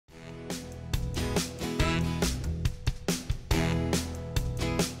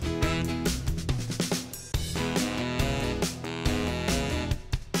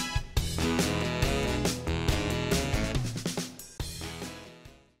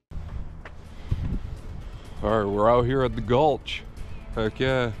Alright, we're out here at the Gulch. Heck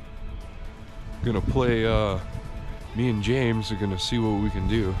yeah. Gonna play, me and James are gonna see what we can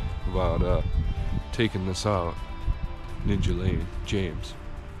do about taking this out. Ninja Lane, James.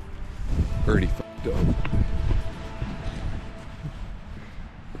 Already fucked up.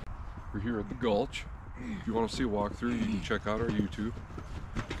 We're here at the Gulch. If you want to see a walkthrough, you can check out our YouTube.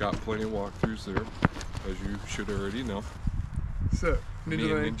 Got plenty of walkthroughs there, as you should already know. What's up?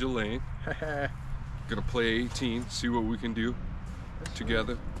 Ninja Lane. Gonna play 18, see what we can do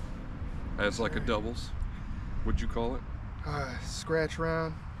together as like a doubles. What'd you call it? Scratch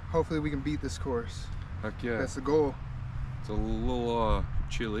round. Hopefully we can beat this course. Heck yeah. That's the goal. It's a little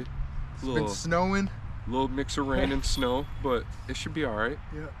chilly. It's been snowing. A little mix of rain and snow, but it should be alright.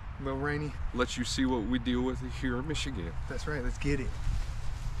 Yeah, a little rainy. Let you see what we deal with here in Michigan. That's right, let's get it.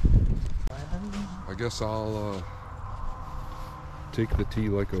 I guess I'll take the tee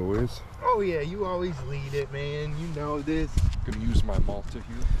like always. Oh yeah, you always lead it, man. You know this. Gonna use my Malta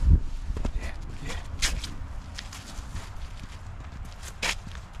here. Yeah.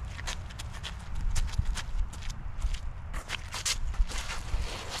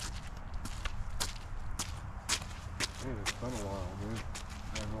 Man, it's been a while, man.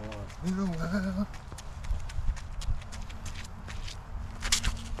 Been a while.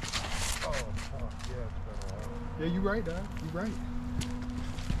 Oh, fuck, yeah, it's been a while. Yeah, you right, Dad. You right.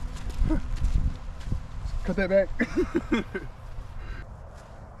 Cut that back.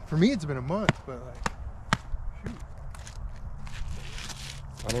 For me, it's been a month, but like, shoot.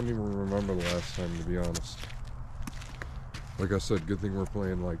 I don't even remember the last time, to be honest. Like I said, good thing we're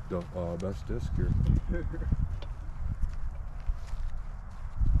playing like the best disc here.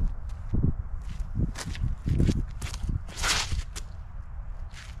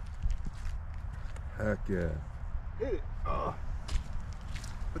 Heck yeah. Hit it. I'll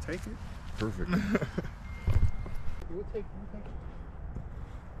take it. Perfect. We'll take it.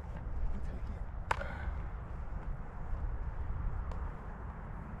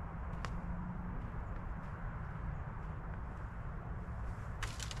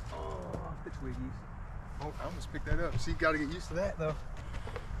 Pitch ladies. Oh, I almost picked that up. See, you gotta get used to that though.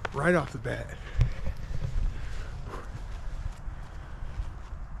 Right off the bat.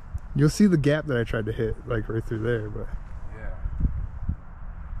 You'll see the gap that I tried to hit, like right through there, but. Yeah.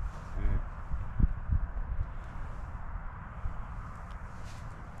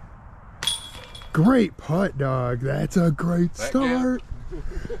 Great putt, dog. That's a great start.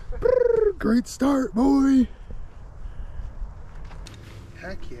 Great start, boy.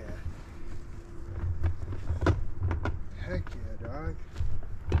 Heck yeah. Heck yeah, dog.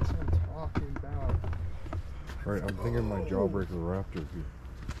 That's what I'm talking about. Right, I'm thinking my Jawbreaker Raptor here.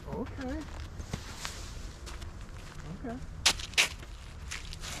 Okay. Okay.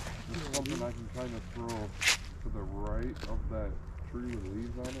 There's something I can kind of throw to the right of that tree with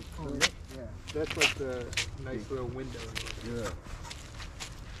leaves on it. Oh, yeah. That's like the nice little window. Yeah.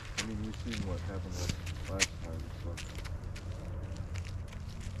 I mean, you've seen what happened last time, so.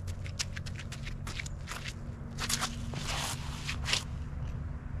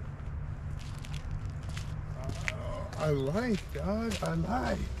 I like, dog. I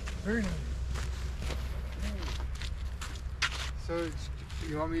like. Very nice. So,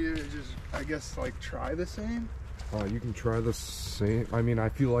 you want me to just, I guess, like try the same? You can try the same. I mean, I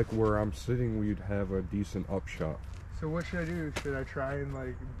feel like where I'm sitting, we'd have a decent upshot. So what should I do? Should I try and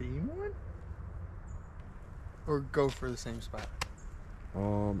like beam one? Or go for the same spot?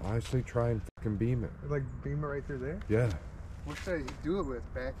 I say try and fucking beam it. Like beam it right through there? Yeah. What should I do it with?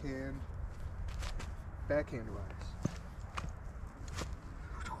 Backhand wise.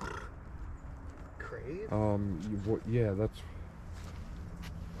 Crave? Yeah, that's.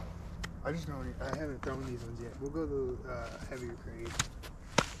 I just don't. I haven't thrown these ones yet. We'll go the heavier crave.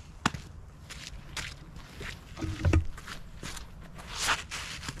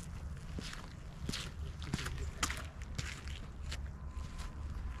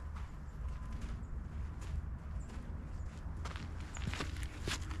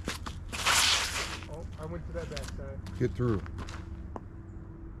 Oh, I went to that backside. Get through.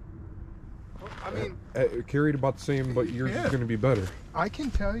 Oh, I mean, carried about the same, but yours is going to be better. I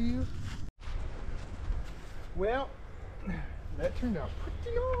can tell you. Well, that turned out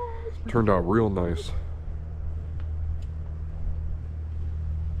pretty nice. Turned out real nice.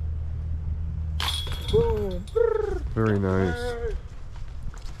 Boom. Very nice.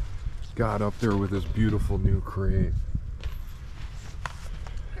 Got up there with this beautiful new crate.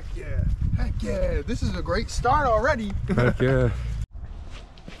 Heck yeah. Heck yeah. This is a great start already. Heck yeah.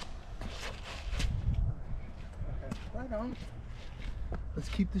 Right on. Let's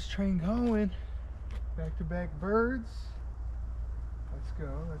keep this train going. Back-to-back birds. Let's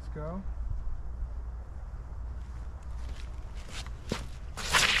go, let's go.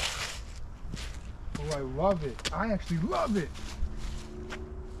 Oh, I love it. I actually love it.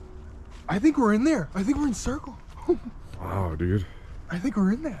 I think we're in there. I think we're in circle. Wow, dude. I think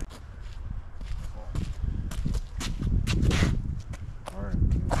we're in that. All right.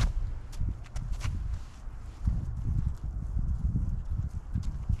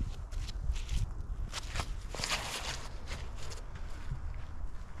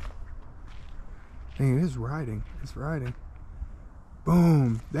 Dang, it is riding. It's riding.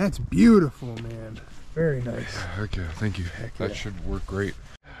 Boom. That's beautiful, man. Very nice. Okay, thank you. Heck That yeah. should work great.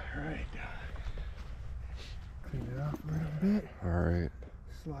 All right. Clean it off a little bit. All right.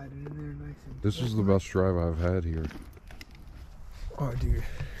 Slide it in there nice and This is the best drive I've had here. Oh, dude.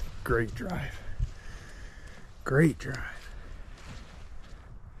 Great drive. Great drive.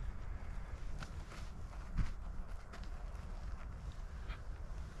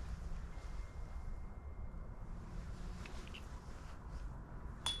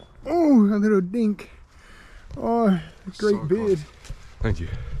 Oh, a little dink. Oh, great So bid. close. Thank you.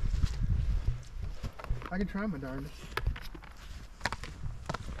 I can try my darndest.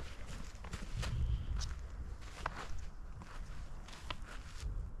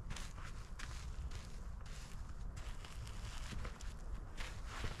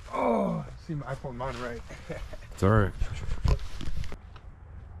 Oh, see, I pulled mine right. It's all right.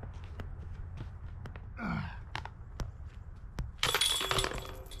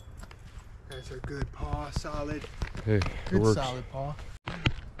 That's a good paw, solid. Hey, it Good works. solid paw.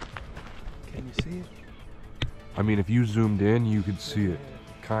 Can you see it? I mean, if you zoomed in, you could see it.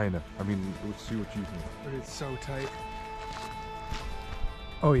 Kinda. I mean, let's see what you think. But it's so tight.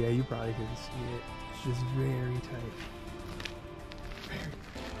 Oh yeah, you probably couldn't see it. It's just very tight. Very.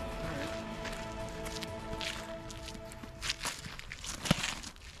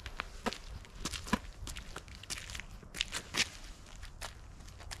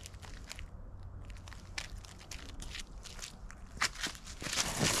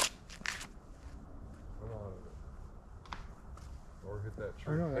 Or hit that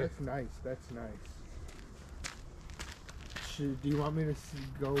Oh no, that's nice. That's nice. Do you want me to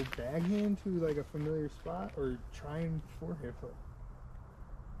go backhand to like a familiar spot or try and forehand put?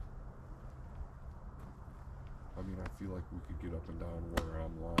 I mean, I feel like we could get up and down where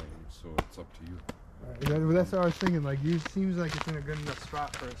I'm lying, so it's up to you. That's what I was thinking. Like, you seems like it's in a good enough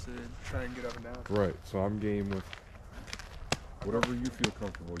spot for us to try and get up and down. Right. So I'm game with whatever you feel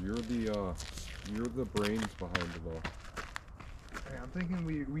comfortable. You're the brains behind it all. Hey, I'm thinking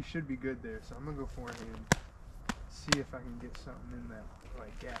we should be good there, so I'm gonna go forehand. See if I can get something in that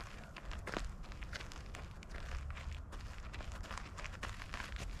like gap.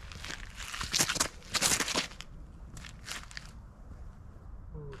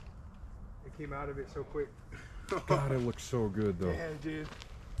 Ooh, it came out of it so quick. God, it looks so good though. Yeah, dude.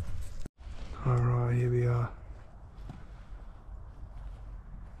 All right, here we are.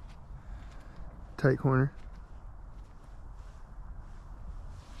 Tight corner.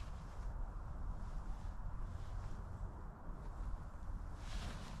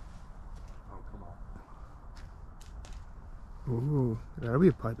 Ooh, that'll be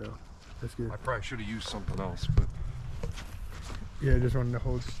a putt though. That's good. I probably should have used something else, but Yeah, I just wanted to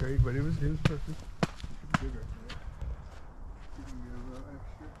hold straight, but it was perfect. Should be good right there. You can get a little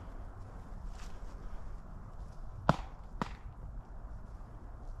extra.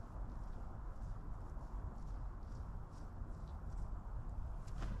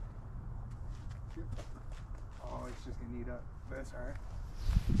 Oh, it's just gonna need up. That's alright.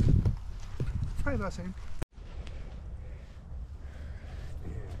 Probably about the same.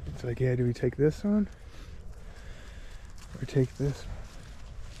 It's like, yeah, do we take this on? Or take this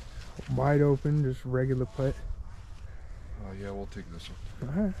one? Wide open, just regular putt. yeah, we'll take this one.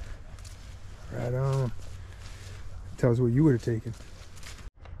 Alright. Right on. Tell us what you would have taken.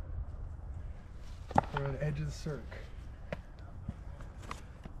 We're on the edge of the circ.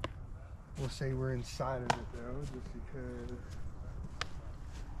 We'll say we're inside of it though, just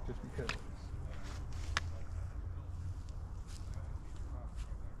because.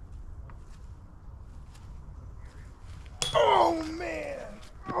 Oh man!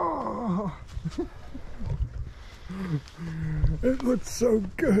 Oh, it looks so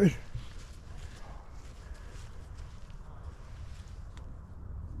good.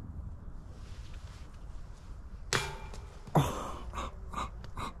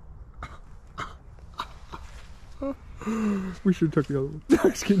 We should have took the other one.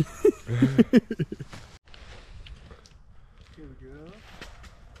 Just kidding. Here we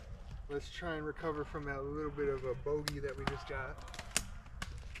go. Let's try and recover from that little bit of a bogey that we just got.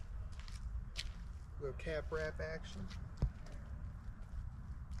 Little cap wrap action.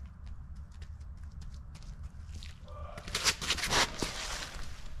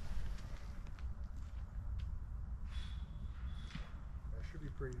 That should be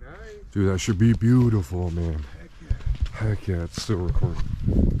pretty nice. Dude, that should be beautiful, man. Heck yeah. Heck yeah, it's still recording.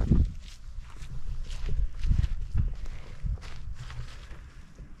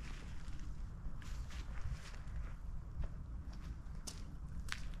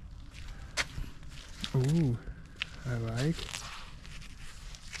 Ooh, I like.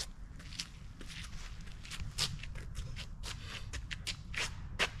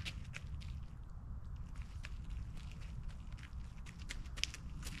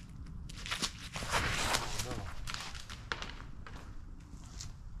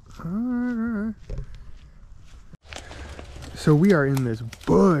 Alright. So we are in this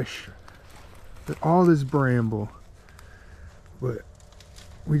bush, all this bramble, but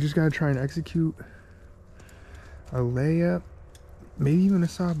we just gotta try and execute a layup, maybe even a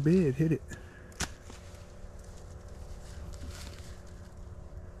soft bid, hit it.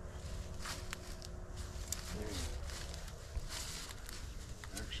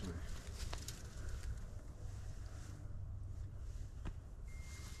 Actually,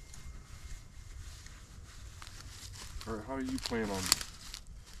 alright, how do you plan on?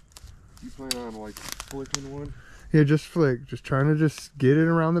 You plan on like flicking one? Yeah, just flick. Just trying to just get it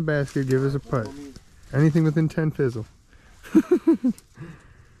around the basket, give us a putt. Anything within 10 fizzle.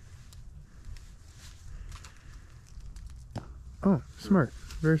 Oh, smart.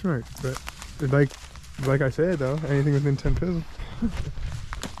 Very smart. But like I said though, anything within 10 fizzle.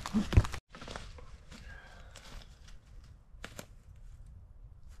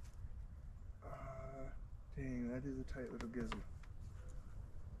 Dang, that is a tight little gizmo.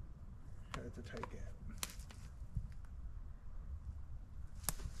 That's a tight gap.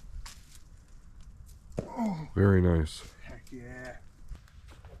 Oh, Very nice. heck yeah.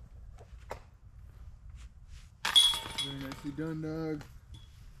 Very nicely done, dog.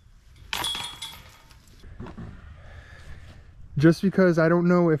 Just because I don't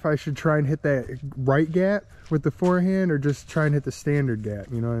know if I should try and hit that right gap with the forehand or just try and hit the standard gap,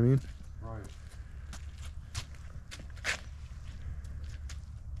 you know what I mean? Right.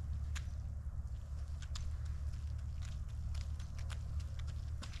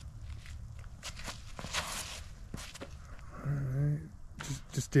 Alright.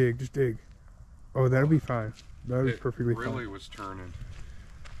 Just dig, just dig. Oh, that'll be fine. That'll be perfectly fine. It really was turning.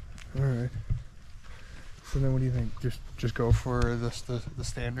 Alright. So then what do you think? Just go for the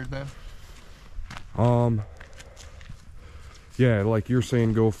standard then? Yeah, like you're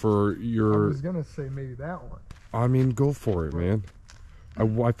saying, go for I your. was gonna say maybe that one. I mean, go for it, man.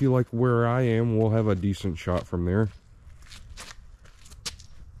 I feel like where I am, we'll have a decent shot from there.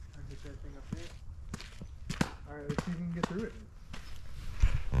 I'll get that thing up there. Alright, let's see if we can get through it.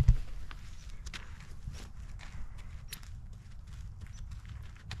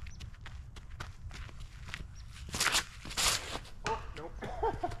 Oh, nope.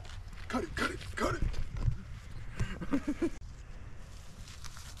 Cut it, cut it, cut it!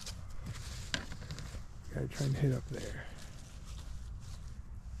 Gotta try and hit up there.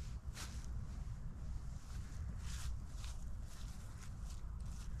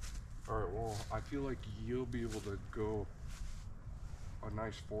 Alright, well, I feel like you'll be able to go a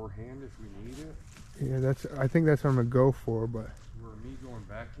nice forehand if we need it. Yeah, I think that's what I'm gonna go for, but Where me going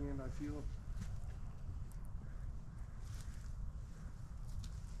backhand, I feel.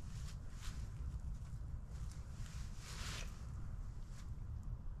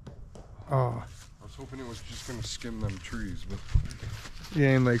 oh, I was hoping it was just gonna skim them trees, but yeah,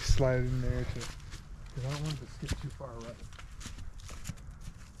 and like slide it in there too. Cause I don't want it to skip too far right.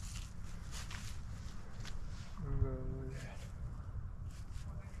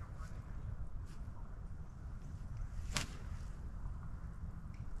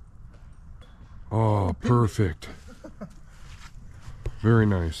 oh, perfect. Very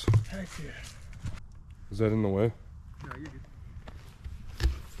nice. Heck yeah. Is that in the way? No, you're good.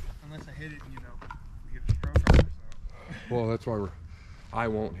 Unless I hit it, you know, we get the stroke off. So. Well, that's why I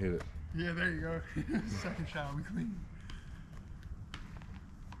won't hit it. Yeah, there you go. Second shot, we clean.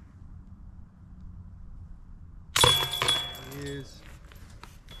 There he is.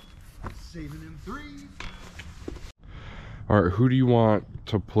 Saving him threes. All right, who do you want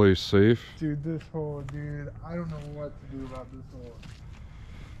to play safe? Dude, this hole, dude, I don't know what to do about this hole.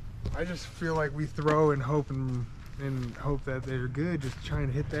 I just feel like we throw and hope that they're good. Just trying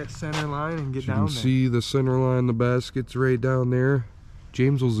to hit that center line and get You down can there. see the center line, the basket's right down there.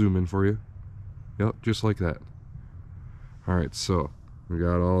 James will zoom in for you. Yep, just like that. Alright, so we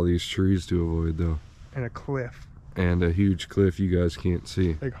got all these trees to avoid though. And a cliff. And a huge cliff you guys can't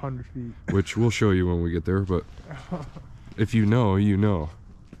see. Like 100 feet. Which we'll show you when we get there, but if you know, you know.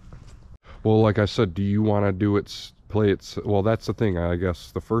 Well, like I said, do you want to do it, play it, well, that's the thing, I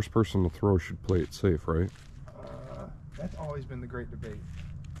guess. The first person to throw should play it safe, right? That's always been the great debate.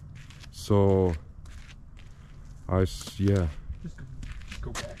 So, yeah. Just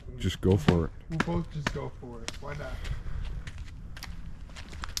go back. Just go for it. We'll both just go for it. Why not?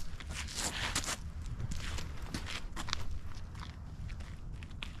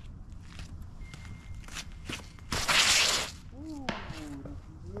 Ooh,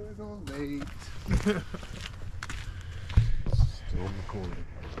 a little late. Still recording.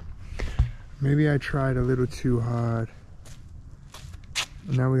 Maybe I tried a little too hard.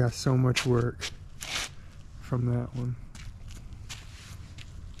 Now we got so much work from that one.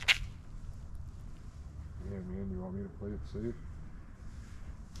 Yeah, man, you want me to play it safe?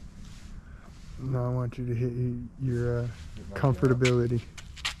 No, I want you to hit your comfortability.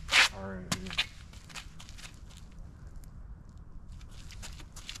 Alright, yeah.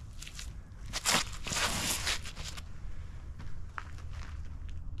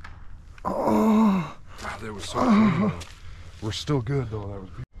 Oh! God, that was so cool. We're still good though. That was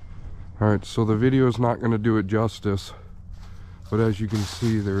beautiful. Alright, so the video is not going to do it justice, but as you can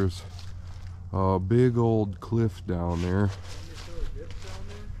see, there's a big old cliff down there.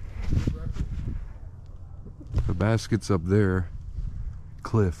 The basket's up there.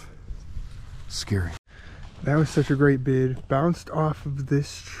 Cliff. Scary. That was such a great bid. Bounced off of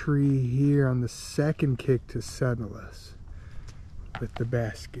this tree here on the second kick to settle us with the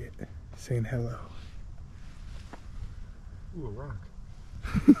basket, saying hello. Ooh, a rock.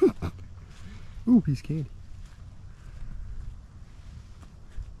 Ooh, piece of candy.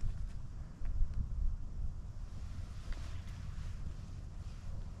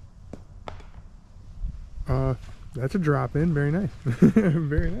 That's a drop in. Very nice.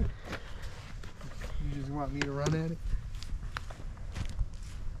 Very nice. You just want me to run at it?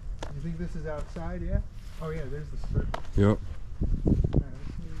 You think this is outside, yeah? Oh yeah, there's the circle. Yep. Alright,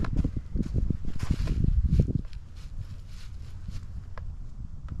 let's see.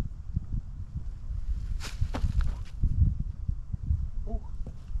 Oh,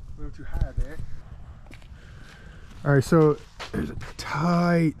 a little too high there. Alright, so there's a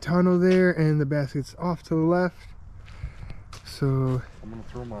tight tunnel there and the basket's off to the left. So I'm gonna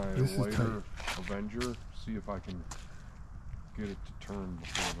throw my lighter Avenger, see if I can get it to turn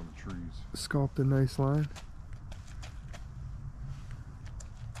before them trees. sculpt a nice line.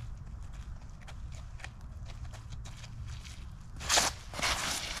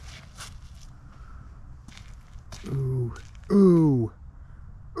 Ooh, ooh,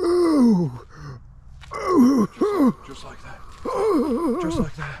 ooh, ooh. Just like that. Just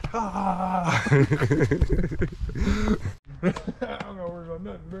like that. Ah. I don't know words on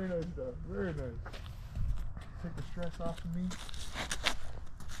nothing. Very nice stuff. Very nice. Take the stress off of me.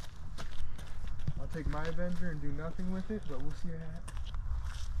 I'll take my Avenger and do nothing with it, but we'll see what happens.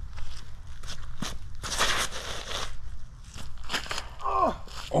 Oh!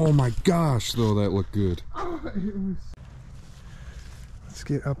 Oh my gosh, though, that looked good. Oh, it was... Let's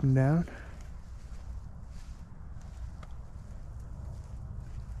get up and down.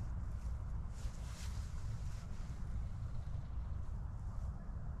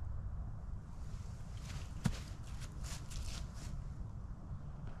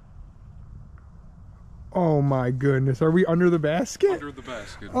 Oh my goodness, are we under the basket? Under the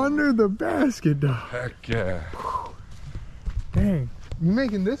basket. Under the basket, dog. Heck yeah. Dang, you're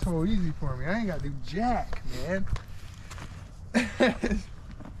making this hole easy for me. I ain't gotta do jack, man. Shoot,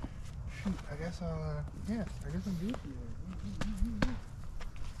 I guess I'll, yeah, I guess I'm goofy then.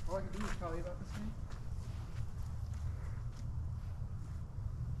 All I can do is probably about the same.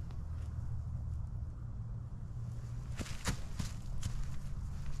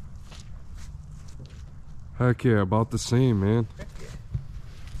 Heck yeah, about the same, man. Heck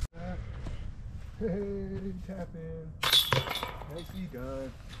yeah. Hey, tap in. Nicely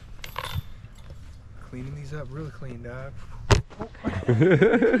done. Cleaning these up real clean, dog.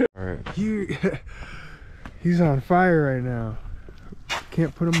 Alright. He's on fire right now.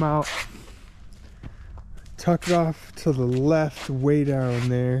 Can't put him out. Tuck it off to the left, way down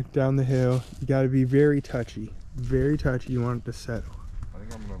there, down the hill. You gotta be very touchy. Very touchy. You want it to settle. I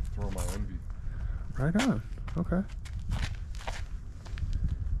think I'm gonna throw my envy. Right on. Okay.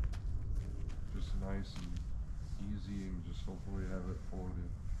 Just nice and easy and just hopefully have it folded.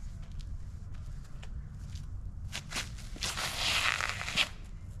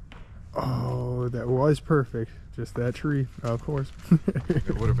 that was perfect. Just that tree, of course.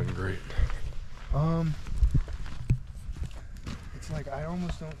 It would have been great. It's like I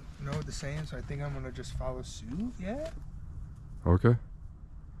almost don't know the saying, so I think I'm gonna just follow suit. Yeah. Okay.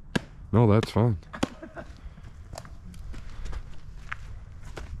 No, that's fine.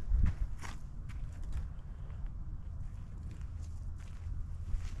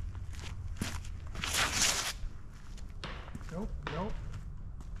 Nope. Nope.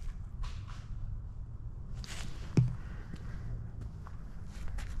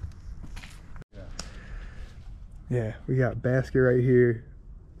 Yeah, we got basket right here.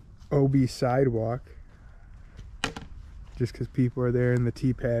 OB sidewalk. Just because people are there, and the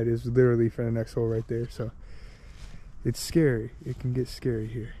tee pad is literally for the next hole right there. So it's scary. It can get scary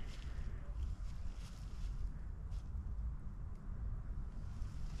here.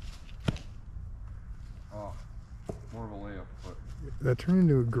 Oh, more of a layup, but That turned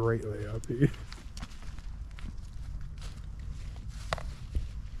into a great layup here.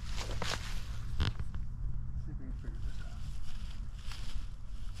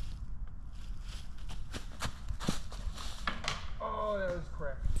 Oh, that was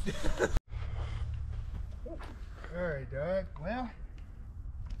crap. Alright, Doug. Well,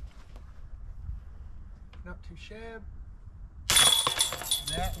 not too shabby.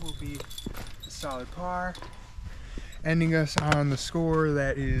 That will be a solid par, ending us on the score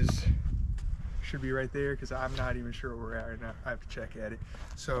that is should be right there, because I'm not even sure where we're at right now. I have to check at it.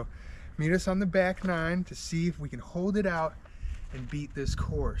 So meet us on the back nine to see if we can hold it out and beat this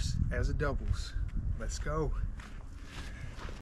course as a doubles. Let's go.